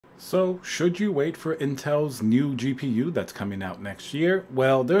So, should you wait for Intel's new GPU that's coming out next year?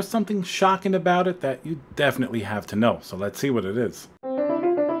 Well, there's something shocking about it that you definitely have to know. So let's see what it is.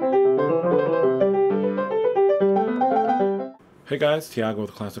 Hey guys, Tiago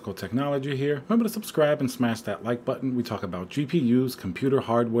with Classical Technology here. Remember to subscribe and smash that like button. We talk about GPUs, computer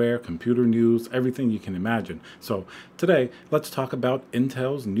hardware, computer news, everything you can imagine. So today, let's talk about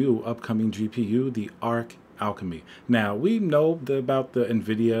Intel's new upcoming GPU, the Arc Alchemy. Now, we know about the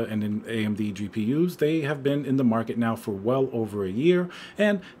Nvidia and AMD GPUs. They have been in the market now for well over a year,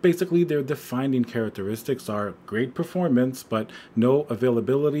 and basically their defining characteristics are great performance, but no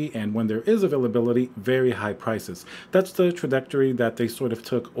availability, and when there is availability, very high prices. That's the trajectory that they sort of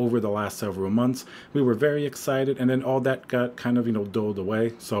took over the last several months. We were very excited, and then all that got kind of, doled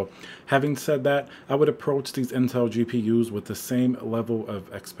away. So having said that, I would approach these Intel GPUs with the same level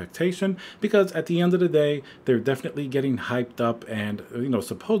of expectation, because at the end of the day, they're definitely getting hyped up and,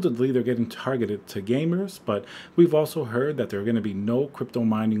 supposedly they're getting targeted to gamers, but we've also heard that there are going to be no crypto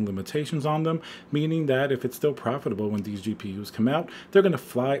mining limitations on them, meaning that if it's still profitable when these GPUs come out, they're going to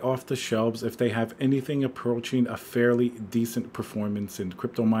fly off the shelves if they have anything approaching a fairly decent performance in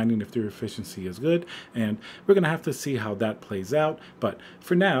crypto mining, if their efficiency is good, and we're going to have to see how that plays out. But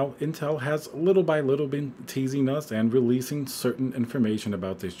for now, Intel has little by little been teasing us and releasing certain information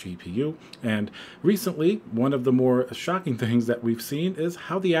about this GPU, and recently, one of the more shocking things that we've seen is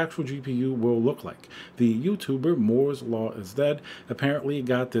how the actual GPU will look like. The YouTuber Moore's Law is Dead apparently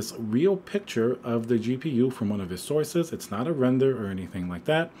got this real picture of the GPU from one of his sources. It's not a render or anything like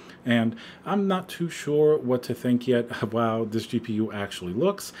that, and I'm not too sure what to think yet of how this GPU actually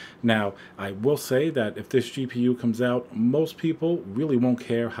looks. Now, I will say that if this GPU comes out, most people really won't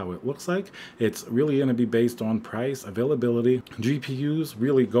care how it looks like. It's really going to be based on price, availability. GPUs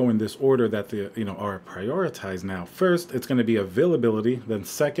really go in this order that they are prioritized now. First, it's going to be availability. Then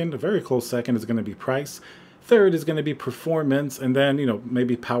second, a very close second, is going to be price. Third is going to be performance, and then,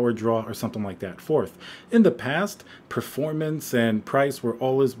 maybe power draw or something like that. Fourth, in the past, performance and price were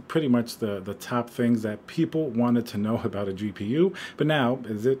always pretty much the top things that people wanted to know about a GPU. But now,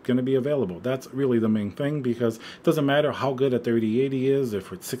 is it going to be available? That's really the main thing, because it doesn't matter how good a 3080 is,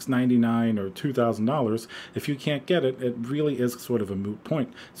 if it's $699 or $2,000, if you can't get it, it really is sort of a moot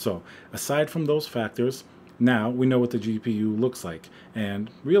point. So, aside from those factors, now we know what the GPU looks like, and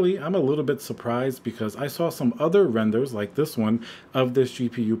really I'm a little bit surprised because I saw some other renders like this one of this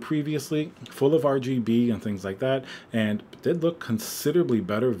GPU previously, full of RGB and things like that, and it did look considerably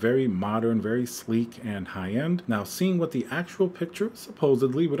better, very modern, very sleek and high-end. Now, seeing what the actual picture,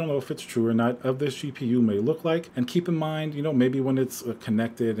 supposedly, we don't know if it's true or not, of this GPU may look like, and keep in mind, maybe when it's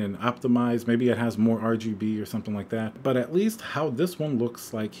connected and optimized, maybe it has more RGB or something like that, but at least how this one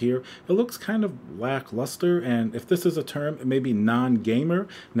looks like here, it looks kind of lackluster. And if this is a term, it may be non-gamer.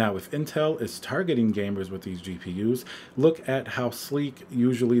 Now, if Intel is targeting gamers with these GPUs, look at how sleek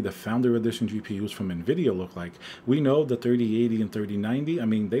usually the Founder Edition GPUs from Nvidia look like. We know the 3080 and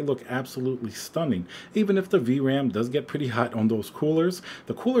 3090, they look absolutely stunning. Even if the VRAM does get pretty hot on those coolers,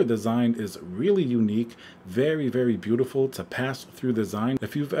 the cooler design is really unique, very, very beautiful. It's a pass-through design.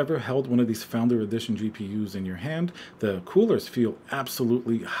 If you've ever held one of these Founder Edition GPUs in your hand, the coolers feel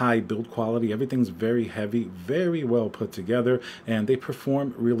absolutely high build quality. Everything's very heavy, very well put together, and they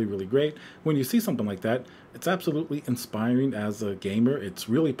perform really, really great. When you see something like that, it's absolutely inspiring as a gamer. It's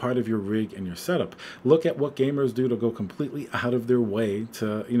really part of your rig and your setup. Look at what gamers do to go completely out of their way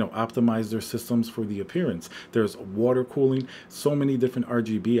to, optimize their systems for the appearance. There's water cooling, so many different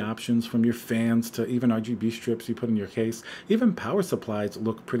RGB options, from your fans to even RGB strips you put in your case. Even power supplies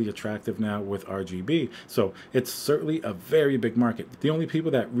look pretty attractive now with RGB. So it's certainly a very big market. The only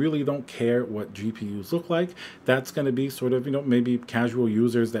people that really don't care what GPUs look like, that's going to be sort of, maybe casual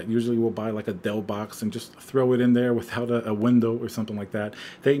users that usually will buy like a Dell box and just throw it in there without a window or something like that.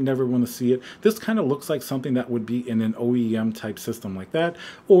 They never want to see it. This kind of looks like something that would be in an OEM type system like that.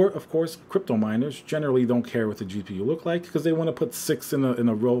 Or, of course, crypto miners generally don't care what the GPU look like, because they want to put 6 in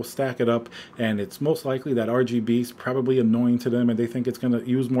a row, stack it up, and it's most likely that RGB is probably annoying to them and they think it's going to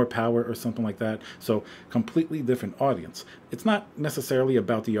use more power or something like that. So completely different audience. It's not necessarily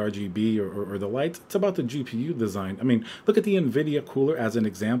about the RGB or the lights. It's about the GPU design. Look at the Nvidia cooler as an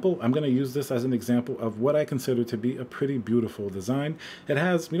example. I'm going to use this as an example of what what I consider to be a pretty beautiful design. It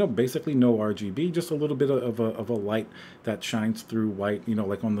has, basically no RGB, just a little bit of a light that shines through white,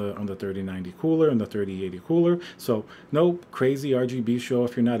 like on the 3090 cooler and the 3080 cooler. So no crazy RGB show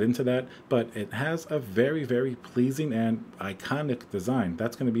if you're not into that, but it has a very, very pleasing and iconic design.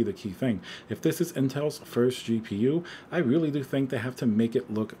 That's going to be the key thing. If this is Intel's first GPU, I really do think they have to make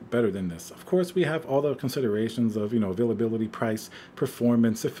it look better than this. Of course, we have all the considerations of, availability, price,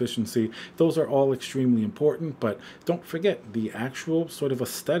 performance, efficiency. Those are all extremely important, but don't forget the actual sort of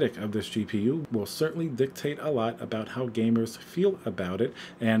aesthetic of this GPU will certainly dictate a lot about how gamers feel about it.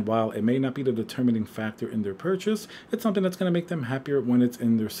 And while it may not be the determining factor in their purchase, it's something that's going to make them happier when it's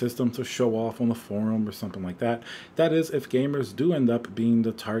in their system to show off on the forum or something like that. That is, if gamers do end up being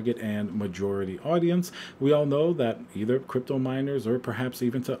the target and majority audience. We all know that either crypto miners or perhaps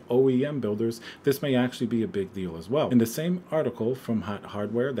even to OEM builders, this may actually be a big deal as well. In the same article from Hot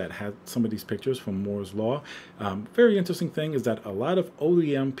Hardware that had some of these pictures from Moore's Law, very interesting thing is that a lot of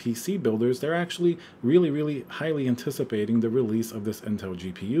OEM PC builders, they're actually really highly anticipating the release of this Intel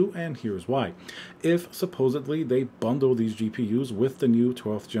GPU, and here's why. If supposedly they bundle these GPUs with the new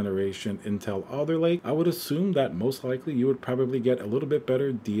 12th generation Intel Alder Lake, I would assume that most likely you would probably get a little bit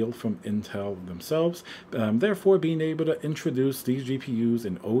better deal from Intel themselves, therefore being able to introduce these GPUs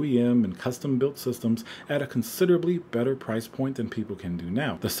in OEM and custom built systems at a considerably better price point than people can do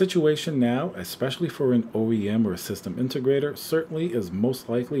now. The situation now, especially for an OEM or a system integrator, certainly is most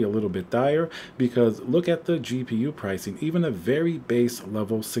likely a little bit dire, because look at the GPU pricing. Even a very base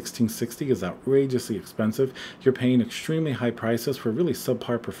level 1660 is outrageously expensive. You're paying extremely high prices for really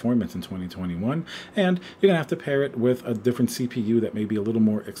subpar performance in 2021, and you're gonna have to pair it with a different CPU that may be a little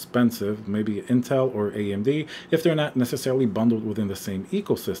more expensive, maybe Intel or AMD, if they're not necessarily bundled within the same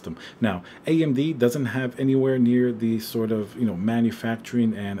ecosystem. Now, AMD doesn't have anywhere near the sort of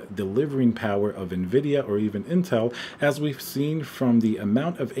manufacturing and delivering power of Nvidia or even Intel, as we've seen from the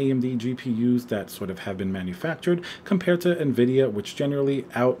amount of AMD GPUs that sort of have been manufactured compared to Nvidia, which generally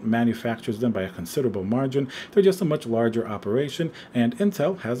out manufactures them by a considerable margin. They're just a much larger operation, and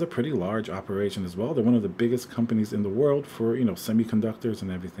Intel has a pretty large operation as well. They're one of the biggest companies in the world for semiconductors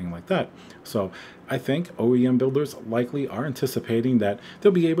and everything like that. So I think OEM builders likely are anticipating that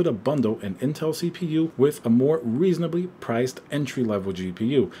they'll be able to bundle an Intel CPU with a more reasonably priced entry-level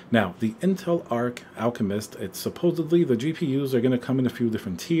GPU. Now, the Intel Arc Alchemist, it's supposedly the GPUs are going to come in a few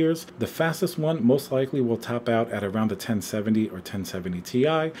different tiers. The fastest one most likely will top out at around the 1070 or 1070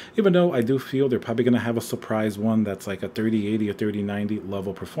 Ti, even though I do feel they're probably going to have a surprise one that's like a 3080 or 3090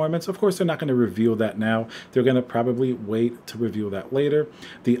 level performance. Of course, they're not going to reveal that now. They're going to probably wait to reveal that later.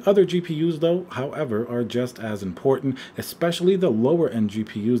 The other GPUs, though, however, are just as important, especially the lower end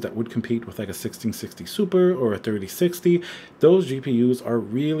GPUs that would compete with like a 1660 Super or a 3060. Those GPUs are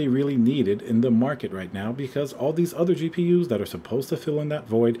really needed in the market right now, because all these other GPUs that are supposed to fill in that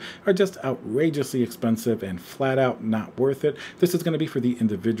void are just outrageously expensive and flat out not worth it. This is going to be for the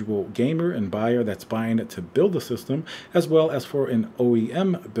individual gamer and buyer that's buying it to build the system, as well as for an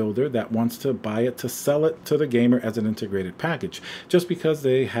OEM builder that wants to buy it to sell it to the gamer as an integrated package. Just because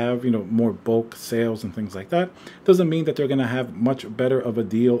they have more bulk sales and things like that doesn't mean that they're going to have much better of a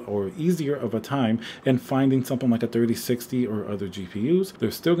deal or easier of a time in finding something like a 3060 or other GPUs.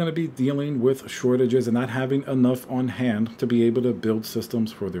 They're still going to be dealing with shortages and not having enough on hand to be able to build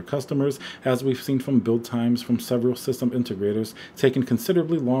systems for their customers, as we've seen from build times from several system integrators taking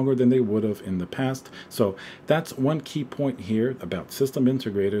considerably longer than they would have in the past. So that's one key point here about system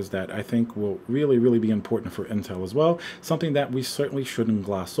integrators that I think will really be important for Intel as well, something that we certainly shouldn't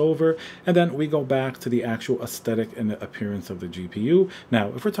gloss over. And then we go back to the actual aesthetic and the appearance of the GPU.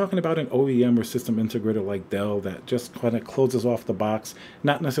 Now, if we're talking about an OEM or system integrator like Dell that just kind of closes off the box,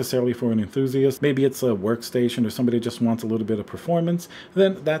 not necessarily for an enthusiast, maybe it's a workstation or somebody just wants a little bit of performance,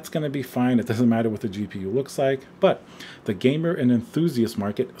 then that's going to be fine. It doesn't matter what the GPU looks like. But the gamer and enthusiast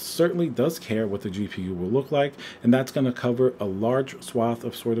market certainly does care what the GPU will look like, and that's going to cover a large swath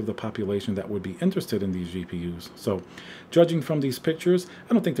of sort of the population that would be interested in these GPUs. So judging from these pictures,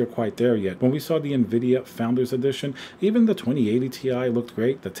 I don't think they're quite there yet. When we saw the Nvidia Founders Edition, even the 2080 Ti looked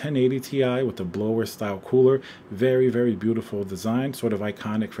great. The 1080 Ti with the blower style cooler, very beautiful design, sort of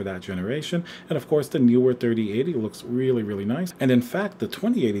iconic for that generation. And of course, the newer 3080 looks really nice. And in fact, the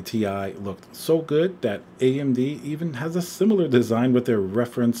 2080 Ti looked so good that AMD even has a similar design with their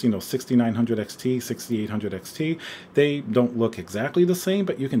reference, 6900 XT, 6800 XT. They don't look exactly the same,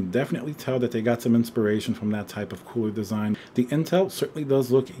 but you can definitely tell that they got some inspiration from that type of cooler design. The Intel certainly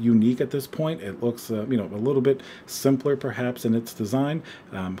does look unique at this point. It looks, a little bit simpler perhaps in its design.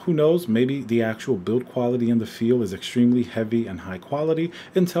 Who knows? Maybe the actual build quality in the feel is extremely heavy and high quality.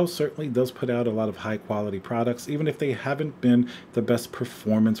 Intel certainly does put out a lot of high quality products, even if they haven't been the best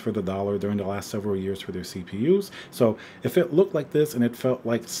performance for the dollar during the last several years for their CPUs. So if it looked like this and it felt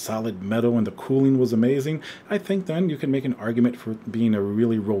like solid metal and the cooling was amazing, I think then you can make an argument for being a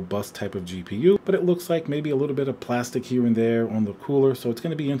really robust type of GPU. But it looks like maybe a little bit of plastic here and there on the cooler, so it's going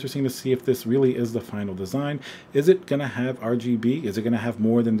to be interesting to see if this really is the final design. Is it going to have RGB? Is it going to have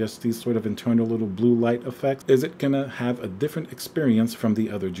more than just these sort of internal little blue light effects? Is it going to have a different experience from the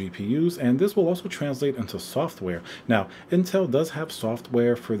other GPUs? And this will also translate into software. Now, Intel does have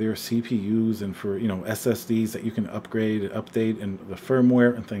software for their CPUs and for, SSDs that you can upgrade and update in the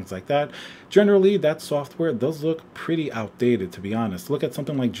firmware and things like that. Generally, that software does look pretty outdated, to be honest. Look at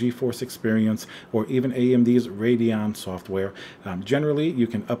something like GeForce Experience or even AMD's Radeon software. Generally, you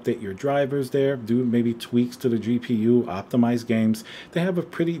can update your drivers there, do maybe tweaks to the GPU, optimize games. They have a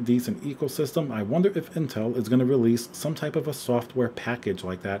pretty decent ecosystem. I wonder if Intel is going to release some type of a software package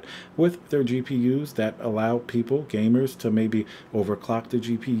like that with their GPUs that allow people, gamers, to maybe overclock the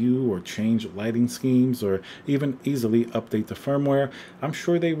GPU or change lighting schemes or even easily update the firmware. I'm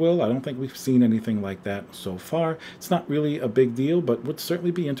sure they will. I don't think we've seen anything like that so far. It's not really a big deal, but would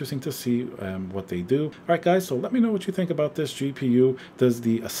certainly be interesting to see what they do. All right, guys, so let me know what you think about this GPU. Does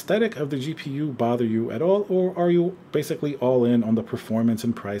the aesthetic of the GPU bother you at all, or are you basically all in on the performance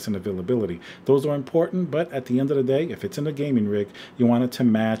and price and availability? Those are important, but at the end of the day, if it's in a gaming rig, you want it to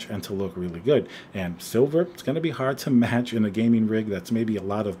match and to look really good. And silver, it's going to be hard to match in a gaming rig that's maybe a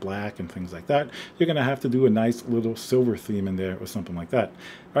lot of black and things like that. You're going to have to do a nice little silver theme in there or something like that.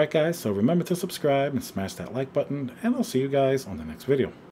 All right, guys, so remember to subscribe and smash that like button, and I'll see you guys on the next video.